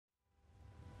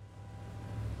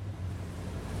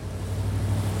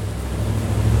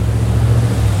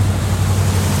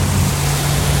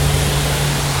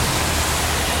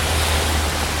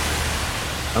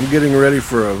I'm getting ready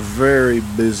for a very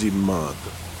busy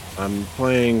month. I'm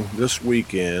playing this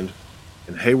weekend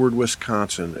in Hayward,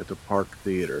 Wisconsin at the Park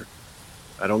Theater.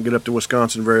 I don't get up to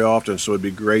Wisconsin very often, so it'd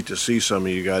be great to see some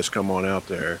of you guys come on out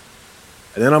there.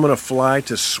 And then I'm going to fly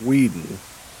to Sweden,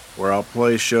 where I'll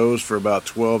play shows for about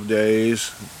 12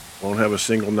 days. Won't have a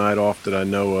single night off that I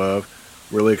know of.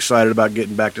 Really excited about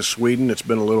getting back to Sweden. It's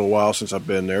been a little while since I've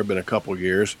been there, been a couple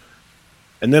years.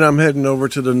 And then I'm heading over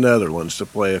to the Netherlands to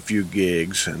play a few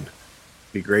gigs, and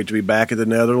it'd be great to be back in the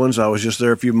Netherlands. I was just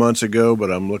there a few months ago, but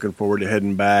I'm looking forward to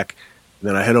heading back. And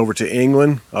then I head over to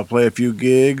England. I'll play a few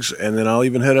gigs, and then I'll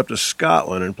even head up to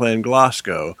Scotland and play in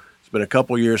Glasgow. It's been a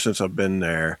couple years since I've been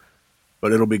there,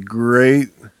 but it'll be great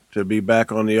to be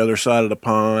back on the other side of the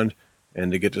pond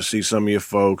and to get to see some of you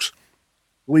folks.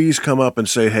 Please come up and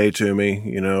say hey to me.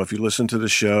 You know, if you listen to the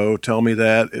show, tell me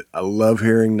that. I love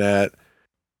hearing that.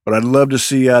 But I'd love to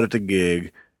see you out at the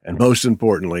gig, and most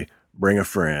importantly, bring a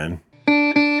friend.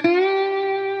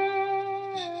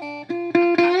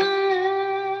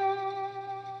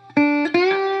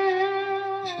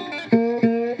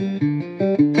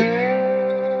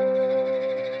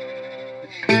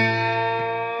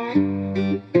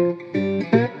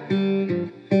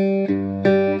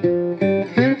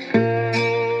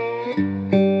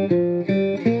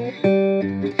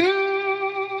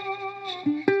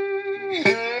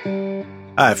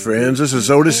 Hi friends, this is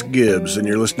Otis Gibbs, and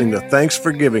you're listening to Thanks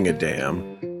for Giving a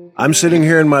Damn. I'm sitting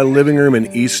here in my living room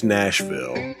in East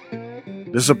Nashville.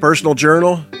 This is a personal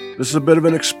journal. This is a bit of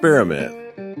an experiment.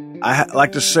 I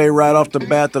like to say right off the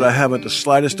bat that I haven't the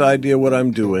slightest idea what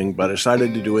I'm doing, but I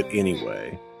decided to do it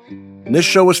anyway. And this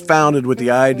show was founded with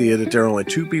the idea that there are only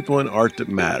two people in art that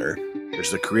matter.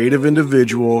 There's the creative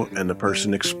individual and the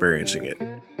person experiencing it,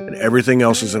 and everything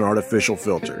else is an artificial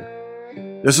filter.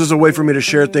 This is a way for me to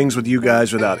share things with you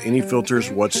guys without any filters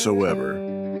whatsoever.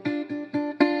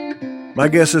 My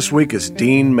guest this week is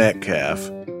Dean Metcalf.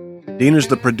 Dean is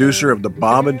the producer of The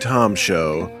Bob and Tom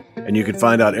Show, and you can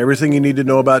find out everything you need to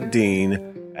know about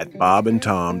Dean at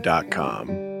bobandtom.com.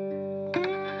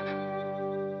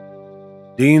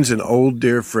 Dean's an old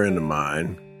dear friend of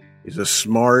mine. He's a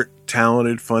smart,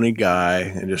 talented, funny guy,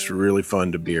 and just really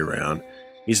fun to be around.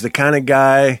 He's the kind of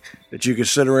guy that you could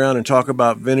sit around and talk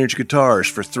about vintage guitars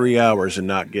for 3 hours and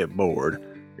not get bored.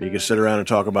 Or you could sit around and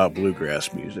talk about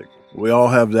bluegrass music. We all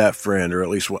have that friend, or at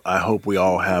least I hope we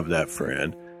all have that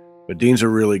friend. But Dean's a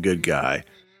really good guy.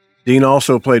 Dean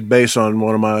also played bass on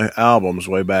one of my albums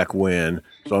way back when.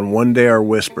 It's on One Day Our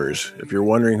Whispers. If you're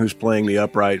wondering who's playing the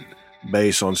upright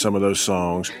bass on some of those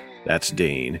songs, that's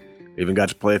Dean. We even got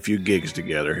to play a few gigs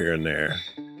together here and there.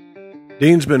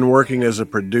 Dean's been working as a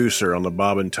producer on the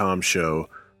Bob and Tom Show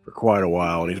for quite a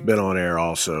while, and he's been on air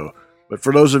also. But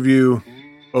for those of you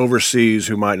overseas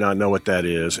who might not know what that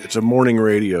is, it's a morning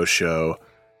radio show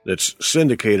that's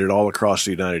syndicated all across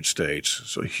the United States.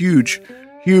 So huge,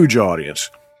 huge audience,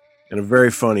 and a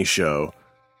very funny show.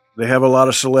 They have a lot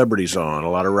of celebrities on, a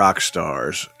lot of rock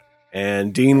stars.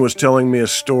 And Dean was telling me a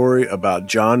story about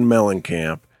John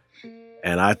Mellencamp,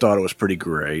 and I thought it was pretty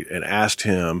great, and asked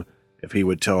him if he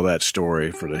would tell that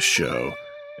story for this show.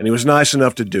 And he was nice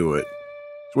enough to do it.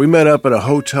 So we met up at a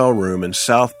hotel room in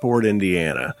Southport,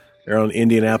 Indiana. They're on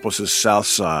Indianapolis' south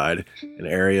side, an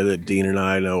area that Dean and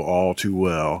I know all too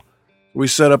well. We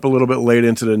set up a little bit late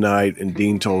into the night, and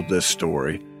Dean told this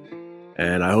story.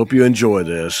 And I hope you enjoy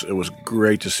this. It was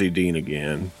great to see Dean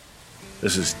again.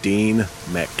 This is Dean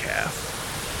Metcalf.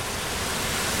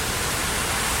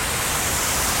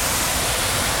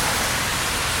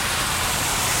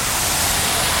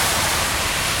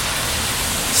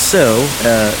 So,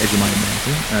 as you might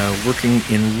imagine, working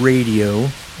in radio,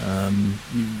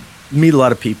 you meet a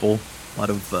lot of people, a lot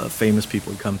of famous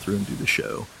people who come through and do the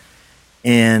show.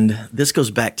 And this goes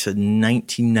back to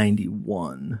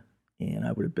 1991, and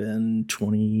I would have been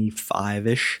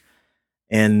 25-ish,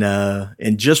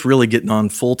 and just really getting on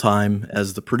full-time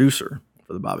as the producer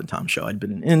for the Bob and Tom Show. I'd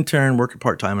been an intern, working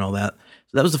part-time and all that.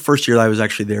 So that was the first year that I was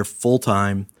actually there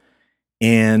full-time.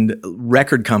 And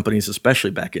record companies, especially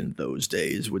back in those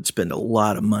days, would spend a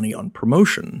lot of money on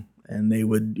promotion. And they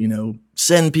would,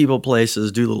 send people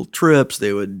places, do little trips.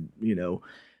 They would,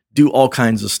 do all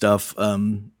kinds of stuff.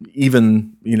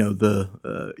 Even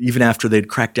after they'd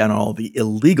cracked down on all the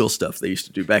illegal stuff they used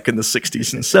to do back in the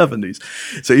 60s and 70s.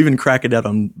 So even cracking down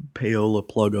on payola,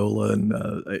 plugola.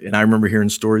 And I remember hearing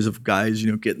stories of guys,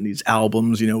 getting these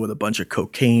albums, with a bunch of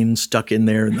cocaine stuck in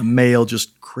there in the mail,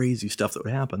 just crazy stuff that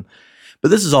would happen. But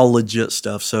this is all legit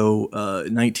stuff. So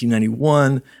in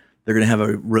 1991, they're going to have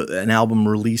an album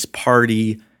release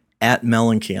party at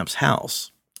Mellencamp's house,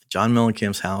 John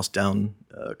Mellencamp's house down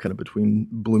kind of between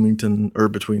Bloomington or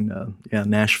between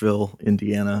Nashville,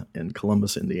 Indiana, and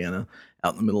Columbus, Indiana,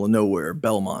 out in the middle of nowhere,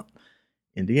 Belmont,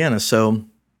 Indiana. So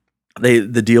the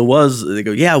deal was they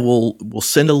go, yeah, we'll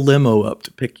send a limo up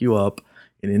to pick you up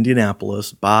in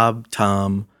Indianapolis. Bob,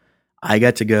 Tom, I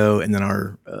got to go, and then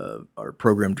our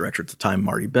program director at the time,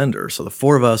 Marty Bender. So the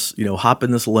four of us, hop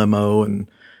in this limo and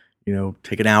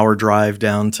take an hour drive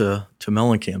down to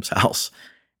Mellencamp's house.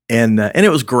 And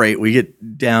it was great. We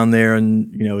get down there and,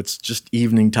 it's just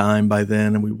evening time by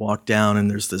then. And we walk down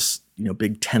and there's this,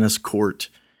 big tennis court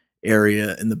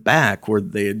area in the back where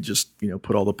they had just,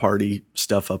 put all the party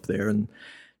stuff up there and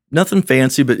nothing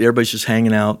fancy, but everybody's just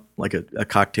hanging out like a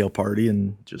cocktail party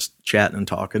and just chatting and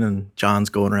talking. And John's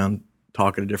going around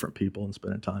talking to different people and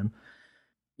spending time.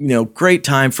 Great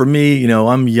time for me.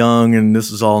 I'm young and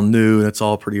this is all new and it's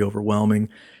all pretty overwhelming.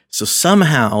 So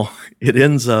somehow it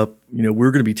ends up,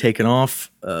 we're going to be taken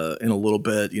off in a little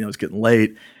bit. It's getting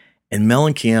late. And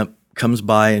Mellencamp comes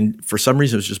by, and for some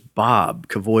reason it was just Bob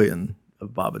Kavoyan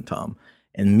of Bob and Tom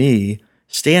and me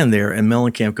stand there. And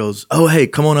Mellencamp goes, "Oh, hey,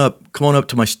 come on up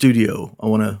to my studio. I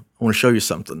want to show you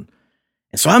something."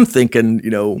 And so I'm thinking,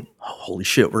 oh, holy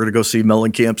shit, we're going to go see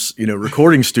Mellencamp's,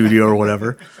 recording studio or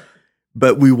whatever.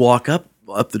 But we walk up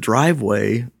the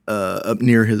driveway up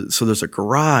near his. So there's a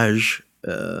garage.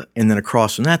 And then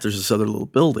across from that, there's this other little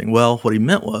building. Well, what he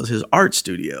meant was his art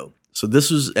studio. So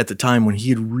this was at the time when he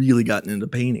had really gotten into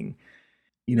painting.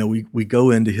 We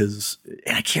go into his,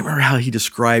 and I can't remember how he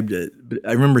described it, but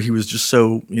I remember he was just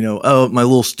so, oh, my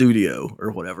little studio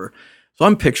or whatever. So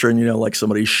I'm picturing, like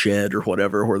somebody's shed or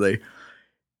whatever,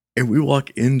 and we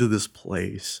walk into this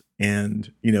place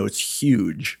and, it's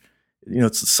huge.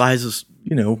 It's the size of,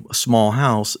 a small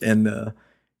house and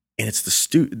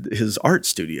it's his art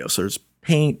studio. So there's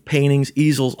paintings,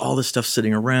 easels, all this stuff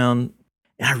sitting around.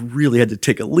 And I really had to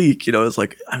take a leak. It's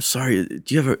like, I'm sorry,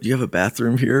 do you have a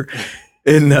bathroom here?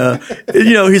 And,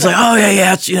 he's like, oh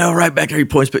yeah, it's, right back there. He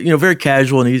points, but, very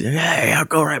casual. And he's, hey, I'll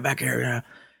go right back here. Yeah.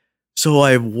 So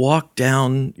I walk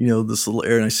down, this little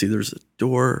area and I see there's a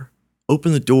door,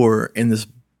 open the door, and this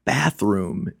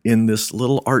bathroom in this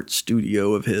little art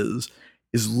studio of his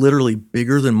is literally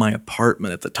bigger than my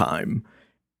apartment at the time.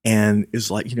 And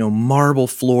is like, marble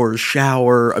floors,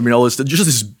 shower. I mean, all this, just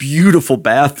this beautiful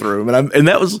bathroom. And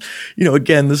that was,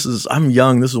 again, I'm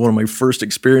young. This is one of my first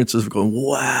experiences of going,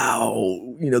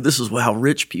 wow, this is how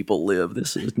rich people live.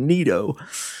 This is neato.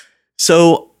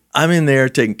 So I'm in there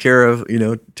taking care of,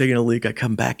 taking a leak. I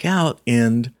come back out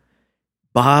and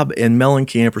Bob and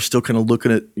Mellencamp are still kind of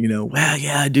looking at, well,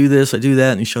 yeah, I do this, I do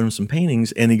that. And he showed him some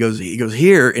paintings and he goes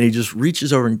here. And he just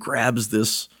reaches over and grabs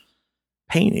this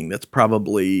painting that's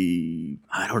probably,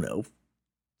 3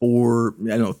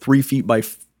 feet by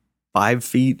 5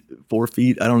 feet, 4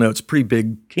 feet. I don't know. It's a pretty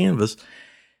big canvas.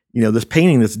 This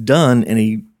painting that's done, and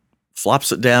he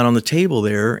flops it down on the table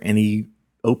there, and he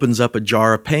opens up a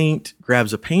jar of paint,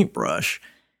 grabs a paintbrush,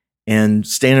 and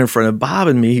standing in front of Bob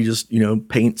and me, he just,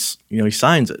 paints, he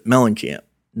signs it, Mellencamp,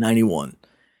 91.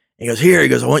 He goes, here,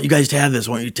 I want you guys to have this.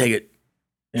 I want you to take it.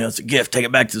 It's a gift. Take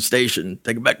it back to the station.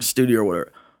 Take it back to the studio or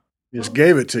whatever. Just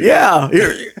gave it to you. Yeah.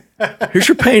 Here's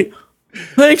your paint.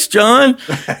 Thanks, John.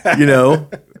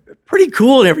 Pretty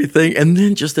cool and everything. And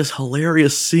then just this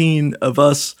hilarious scene of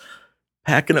us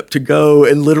packing up to go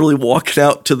and literally walking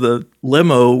out to the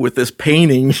limo with this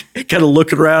painting, kind of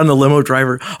looking around the limo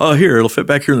driver. Oh, here, it'll fit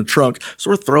back here in the trunk. So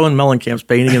we're throwing Mellencamp's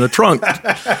painting in the trunk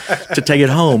to take it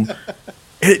home.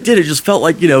 And it did. It just felt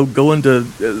like, going to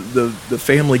the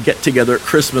family get together at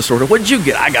Christmas or what'd you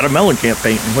get? I got a Mellencamp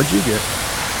painting. What'd you get?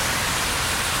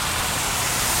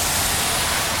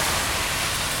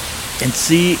 And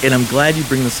see, and I'm glad you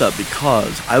bring this up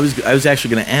because I was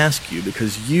actually going to ask you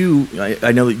because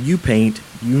I know that you paint,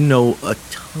 a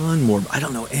ton more. I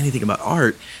don't know anything about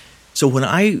art. So when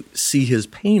I see his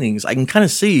paintings, I can kind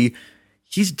of see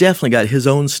he's definitely got his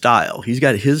own style. He's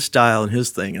got his style and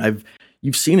his thing. And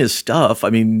you've seen his stuff.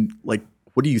 I mean, like,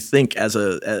 what do you think as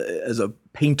a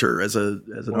painter, as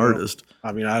an artist?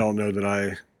 I mean, I don't know that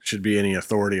I should be any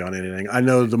authority on anything. I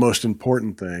know the most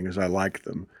important thing is I like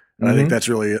them. And I think that's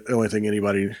really the only thing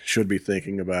anybody should be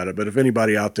thinking about it. But if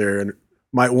anybody out there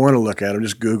might want to look at them,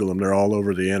 just Google them. They're all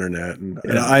over the internet.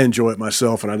 And I enjoy it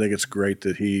myself, and I think it's great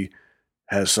that he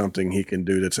has something he can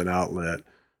do that's an outlet.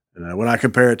 And when I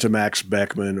compare it to Max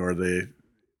Beckmann or the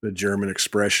German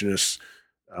expressionists,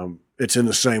 it's in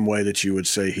the same way that you would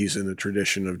say he's in the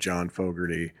tradition of John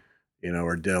Fogerty,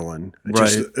 or Dylan.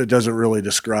 It doesn't really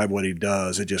describe what he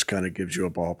does. It just kind of gives you a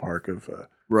ballpark of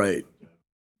right.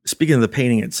 Speaking of the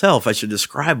painting itself, I should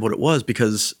describe what it was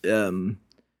because, and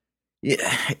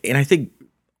I think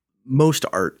most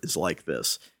art is like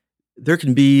this. there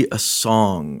can be a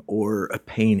song or a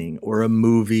painting or a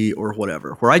movie or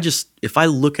whatever where if I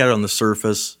look at it on the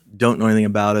surface, don't know anything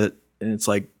about it, and it's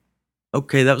like,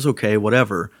 okay, that was okay,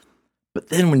 whatever. But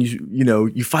then when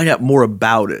you find out more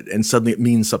about it, and suddenly it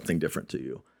means something different to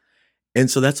you.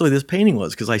 And so that's the way this painting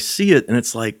was, because I see it and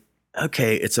it's like,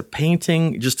 okay, it's a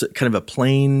painting, just kind of a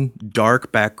plain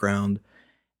dark background,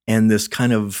 and this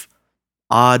kind of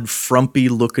odd, frumpy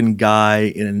looking guy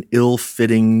in an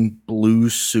ill-fitting blue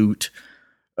suit,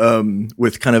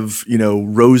 with kind of,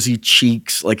 rosy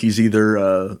cheeks, like he's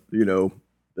either,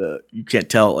 you can't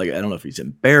tell, like, I don't know if he's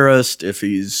embarrassed, if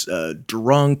he's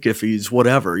drunk, if he's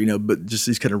whatever, but just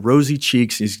these kind of rosy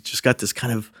cheeks. He's just got this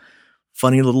kind of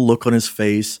funny little look on his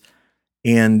face.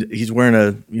 And he's wearing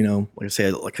like I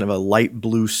said, like kind of a light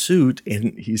blue suit,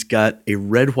 and he's got a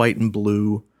red, white, and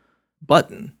blue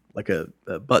button, like a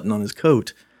button on his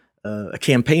coat, a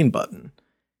campaign button.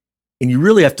 And you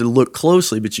really have to look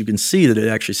closely, but you can see that it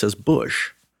actually says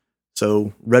Bush.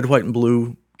 So red, white, and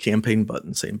blue campaign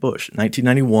button saying Bush.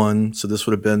 1991, so this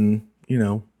would have been,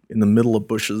 in the middle of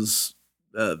Bush's,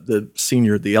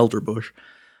 the elder Bush.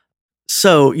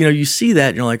 So, you see that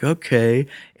and you're like, okay.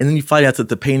 And then you find out that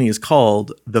the painting is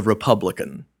called The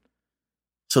Republican.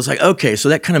 So it's like, okay, so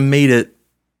that kind of made it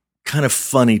kind of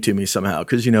funny to me somehow.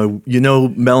 Because,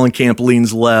 Mellencamp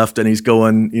leans left and he's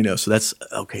going, so that's,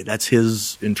 okay, that's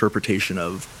his interpretation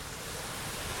of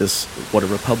this, what a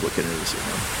Republican is,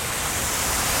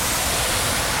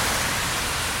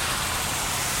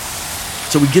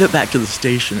 So we get it back to the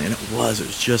station, and it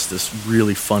was just this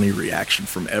really funny reaction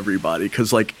from everybody,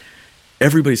 because like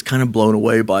everybody's kind of blown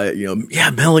away by it. Yeah,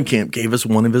 Mellencamp gave us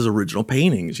one of his original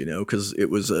paintings, because it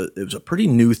was a pretty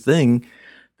new thing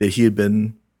that he had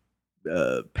been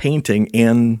painting,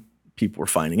 and people were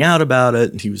finding out about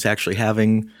it, and he was actually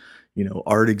having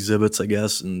art exhibits, I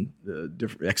guess, and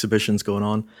different exhibitions going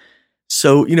on.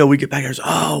 So we get back and goes,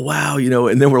 oh wow,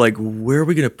 and then we're like, where are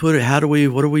we going to put it?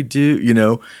 What do we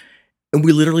do? And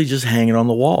we literally just hang it on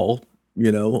the wall,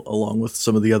 along with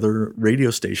some of the other radio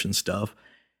station stuff.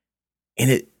 And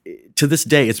it to this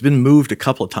day, it's been moved a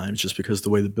couple of times just because the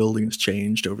way the building has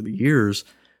changed over the years.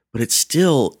 But it's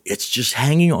just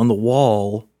hanging on the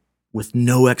wall with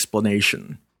no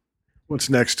explanation. What's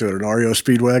next to it? An REO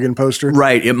Speedwagon poster?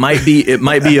 Right. It might be a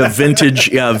vintage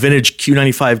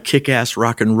Q95 kick-ass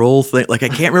rock and roll thing. Like, I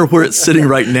can't remember where it's sitting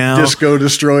right now. Disco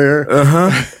Destroyer.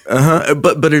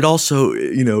 But it also,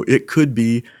 it could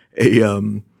be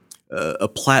a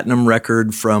platinum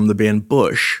record from the band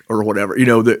Bush or whatever.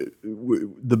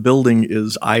 The building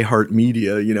is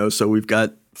iHeartMedia, so we've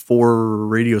got 4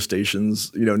 radio stations,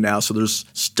 now. So there's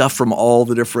stuff from all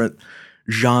the different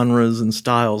genres and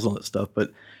styles and all that stuff.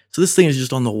 But so this thing is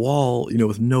just on the wall,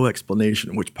 with no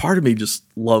explanation, which part of me just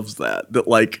loves that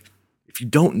like, if you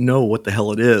don't know what the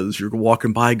hell it is, you're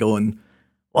walking by going,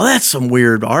 well, that's some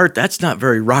weird art. That's not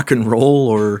very rock and roll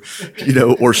or,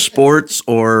 or sports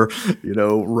or,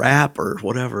 rap or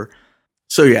whatever.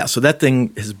 So yeah, so that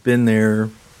thing has been there,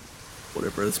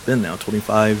 whatever it's been now,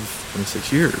 25,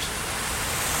 26 years.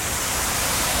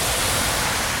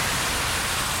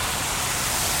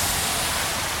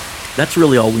 That's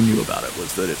really all we knew about it,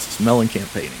 was that it's this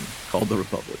Mellencamp painting called The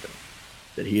Republican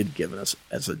that he had given us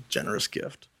as a generous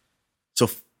gift. So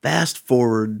fast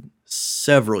forward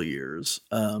several years,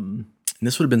 and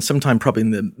this would have been sometime probably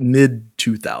in the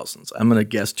mid-2000s. I'm going to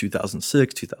guess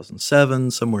 2006,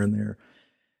 2007, somewhere in there.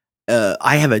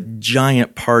 I have a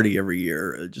giant party every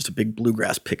year, just a big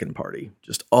bluegrass picking party,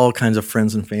 just all kinds of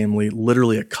friends and family,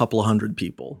 literally a couple of hundred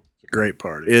people. Great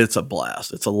party. It's a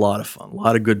blast. It's a lot of fun. A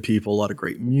lot of good people, a lot of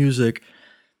great music.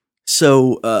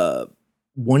 So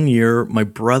one year, my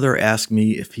brother asked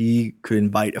me if he could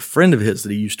invite a friend of his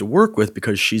that he used to work with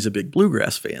because she's a big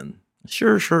bluegrass fan.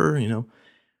 Sure,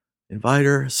 invite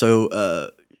her.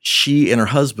 So she and her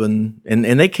husband, and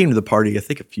they came to the party, I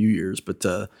think a few years, but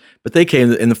they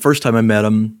came, and the first time I met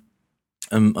them,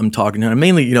 I'm talking to her. And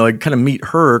mainly, I kind of meet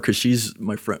her because she's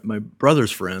my friend, my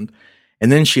brother's friend.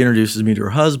 And then she introduces me to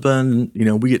her husband.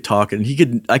 We get talking.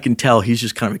 I can tell he's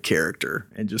just kind of a character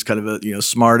and just kind of a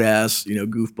smart ass,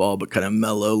 goofball, but kind of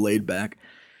mellow, laid back.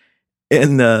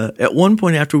 And at one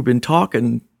point after we've been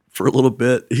talking for a little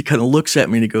bit, he kind of looks at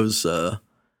me and he goes, that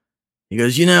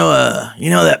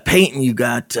painting you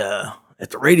got at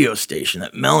the radio station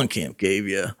that Mellencamp gave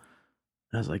you.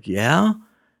 I was like, yeah.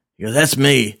 He goes, that's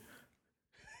me.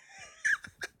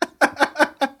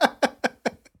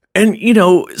 And,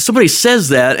 somebody says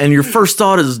that and your first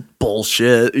thought is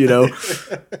bullshit,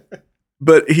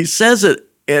 but he says it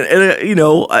and I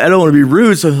don't want to be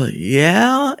rude. So I'm like,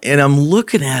 yeah. And I'm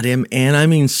looking at him and I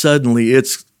mean, suddenly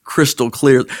it's crystal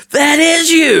clear. That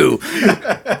is you.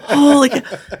 Holy cow.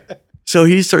 So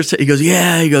he goes,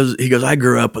 yeah, he goes, I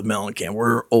grew up with Mellencamp.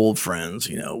 We're old friends,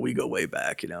 we go way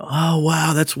back, Oh,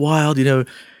 wow, that's wild, And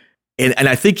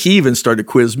I think he even started to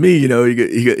quiz me, he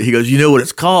goes, you know what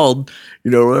it's called?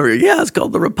 Whatever. Yeah, it's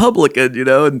called The Republican,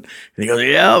 and he goes,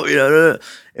 yeah,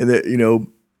 and that,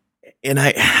 and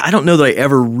I don't know that I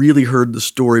ever really heard the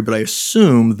story, but I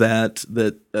assume that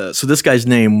so this guy's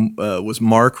name was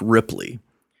Mark Ripley,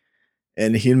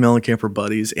 and he and Mellencamp are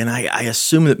buddies, and I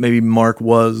assume that maybe Mark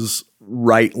was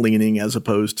right-leaning as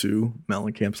opposed to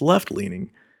Mellencamp's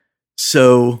left-leaning.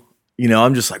 So,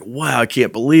 I'm just like, wow, I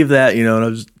can't believe that, and I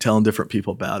was telling different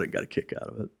people about it, got a kick out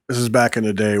of it. This is back in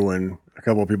the day when a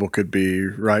couple of people could be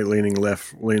right-leaning,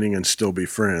 left-leaning, and still be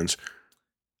friends.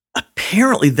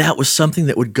 Apparently that was something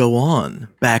that would go on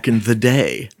back in the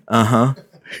day.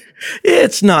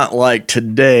 It's not like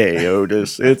today,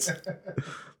 Otis.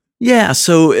 Yeah.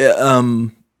 So,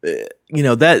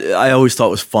 that I always thought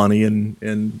was funny and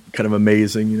kind of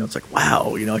amazing. It's like,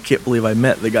 wow, I can't believe I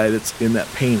met the guy that's in that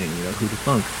painting, who'd have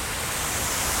thunk?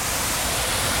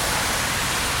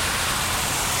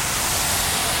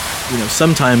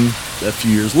 Sometime a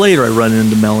few years later, I run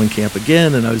into Mellencamp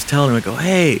again, and I was telling him, I go,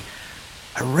 hey,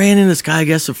 I ran into this guy, I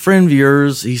guess a friend of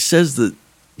yours. He says that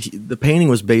the painting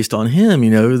was based on him,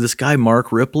 this guy,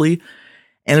 Mark Ripley.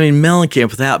 And I mean, Mellencamp,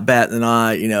 without batting an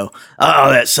eye, oh,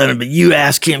 that son of a, you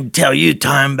asked him to tell you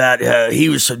time about he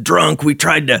was so drunk. We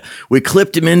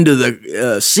clipped him into the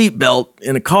seatbelt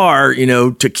in a car,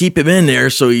 to keep him in there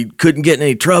so he couldn't get in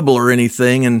any trouble or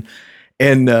anything.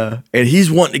 And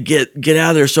he's wanting to get out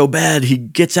of there so bad, he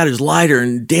gets out his lighter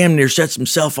and damn near sets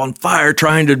himself on fire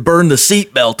trying to burn the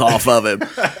seatbelt off of him.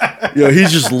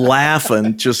 He's just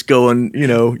laughing, just going,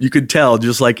 you could tell,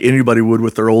 just like anybody would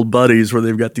with their old buddies where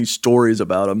they've got these stories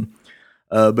about him.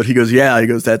 But he goes,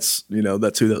 that's who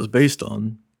that was based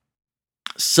on.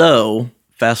 So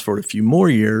fast forward a few more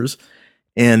years,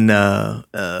 and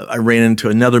I ran into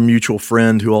another mutual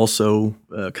friend who also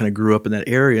kind of grew up in that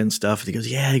area and stuff. And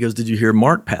he goes, did you hear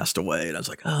Mark passed away? And I was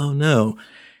like, oh, no.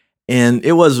 And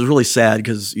it was really sad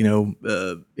because, he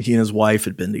and his wife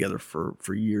had been together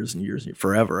for years and years,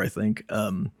 forever, I think.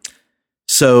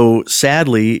 So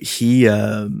sadly, he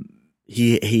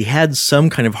had some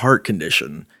kind of heart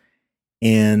condition.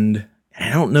 And I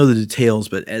don't know the details,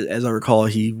 but as I recall,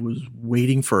 he was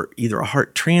waiting for either a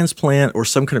heart transplant or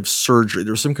some kind of surgery.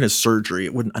 There was some kind of surgery.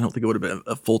 I don't think it would have been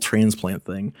a full transplant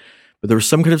thing, but there was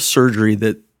some kind of surgery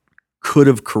that could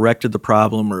have corrected the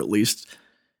problem, or at least,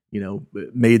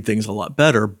 made things a lot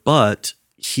better. But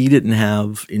he didn't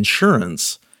have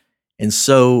insurance. And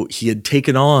so he had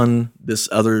taken on this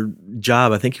other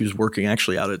job. I think he was working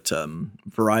actually out at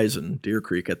Verizon, Deer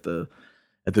Creek, at the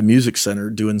music center,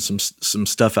 doing some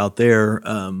stuff out there.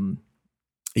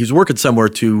 He was working somewhere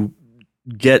to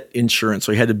get insurance,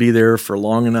 so he had to be there for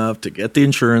long enough to get the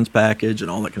insurance package and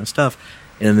all that kind of stuff.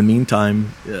 And in the meantime,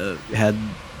 had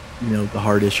the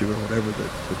heart issue or whatever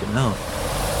that took him out.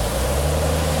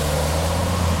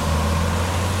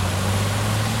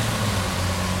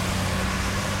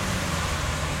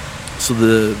 So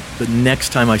the next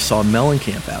time I saw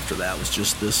Mellencamp after that was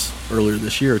just earlier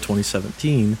this year,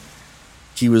 2017.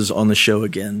 He was on the show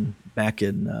again back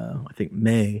in, I think,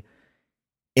 May.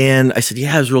 And I said,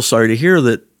 yeah, I was real sorry to hear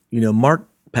that, Mark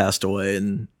passed away.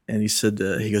 And he said,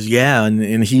 he goes, yeah.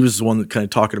 And he was the one that kind of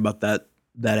talking about that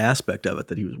aspect of it,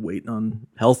 that he was waiting on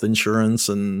health insurance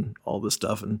and all this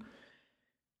stuff. And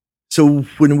so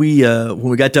when we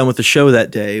got done with the show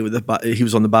that day, he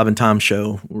was on the Bob and Tom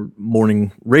show, or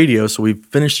morning radio. So we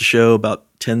finished the show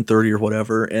about 10:30 or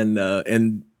whatever.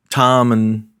 And Tom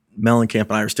and Mellencamp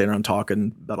and I are standing around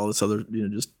talking about all this other,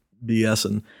 just BS.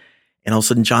 And all of a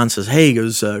sudden John says, hey, he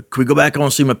goes, can we go back? I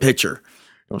want to see my picture.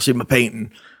 I want to see my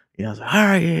painting. I was like, all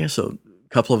right, yeah. So a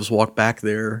couple of us walk back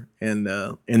there, and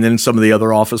then some of the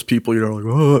other office people, are like,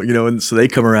 oh, and so they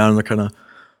come around and they're kind of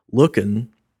looking.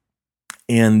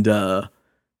 And I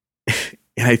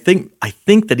think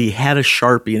that he had a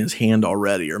Sharpie in his hand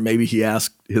already, or maybe he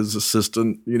asked his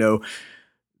assistant, to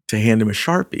hand him a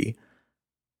Sharpie.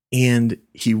 And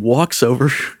he walks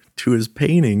over to his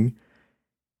painting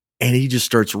and he just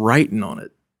starts writing on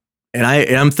it. And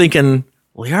I'm thinking,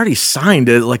 well, he already signed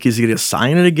it. Like, is he going to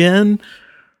sign it again?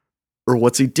 Or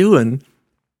what's he doing?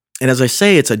 And as I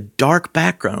say, it's a dark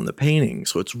background on the painting,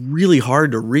 so it's really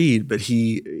hard to read. But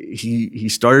he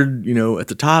started, at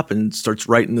the top, and starts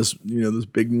writing this, this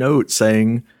big note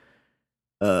saying,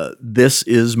 "This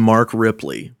is Mark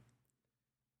Ripley.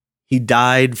 He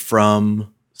died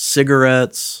from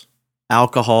cigarettes,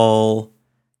 alcohol."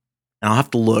 And I'll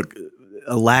have to look.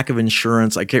 a lack of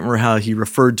insurance. I can't remember how he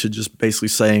referred to just basically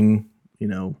saying,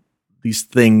 these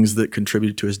things that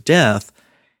contributed to his death.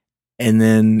 And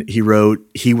then he wrote,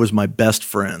 he was my best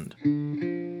friend.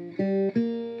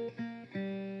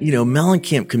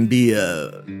 Mellencamp can be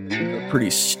a pretty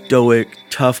stoic,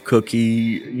 tough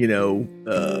cookie.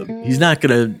 He's not going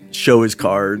to show his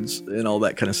cards and all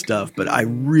that kind of stuff. But I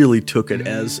really took it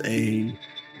as a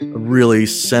really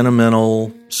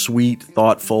sentimental, sweet,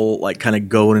 thoughtful, like kind of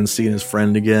going and seeing his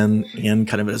friend again, and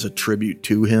kind of as a tribute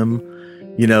to him.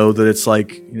 That it's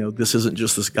like, this isn't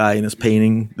just this guy in his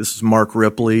painting. This is Mark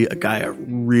Ripley, a guy I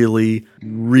really,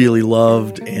 really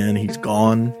loved, and he's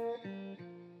gone.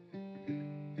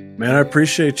 Man, I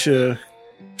appreciate you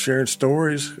sharing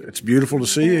stories. It's beautiful to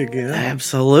see you again.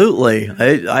 Absolutely.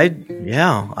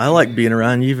 I like being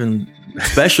around you, even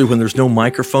especially when there's no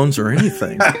microphones or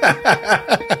anything.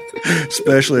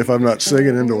 Especially if I'm not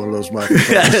singing into one of those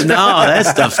microphones. No, that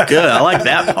stuff's good. I like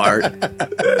that part.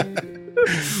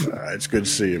 It's good to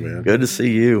see you, man. Good to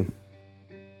see you.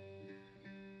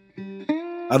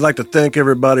 I'd like to thank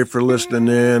everybody for listening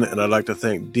in, and I'd like to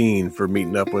thank Dean for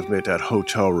meeting up with me at that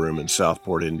hotel room in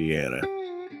Southport, Indiana.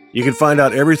 You can find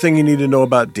out everything you need to know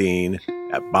about Dean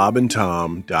at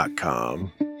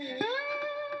bobandtom.com.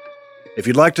 If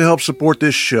you'd like to help support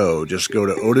this show, just go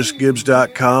to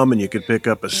otisgibbs.com and you can pick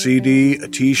up a CD, a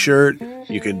t-shirt.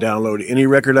 You can download any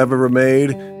record I've ever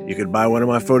made. You can buy one of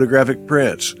my photographic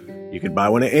prints. You can buy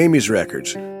one of Amy's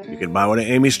records. You can buy one of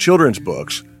Amy's children's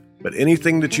books. But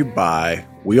anything that you buy,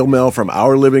 we'll mail from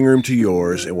our living room to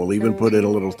yours, and we'll even put in a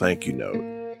little thank you note.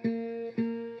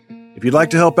 If you'd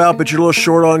like to help out but you're a little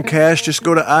short on cash, just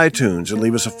go to iTunes and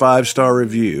leave us a 5-star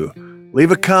review.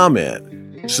 Leave a comment.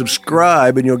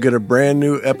 Subscribe, and you'll get a brand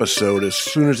new episode as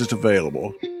soon as it's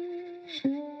available.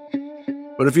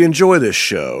 But if you enjoy this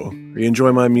show, or you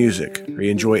enjoy my music, or you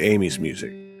enjoy Amy's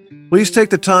music, please take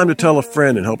the time to tell a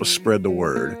friend and help us spread the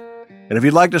word. And if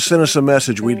you'd like to send us a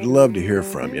message, we'd love to hear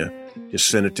from you. Just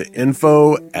send it to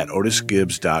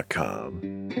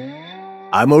info@otisgibbs.com.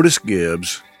 I'm Otis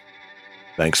Gibbs.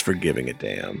 Thanks for giving a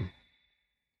damn.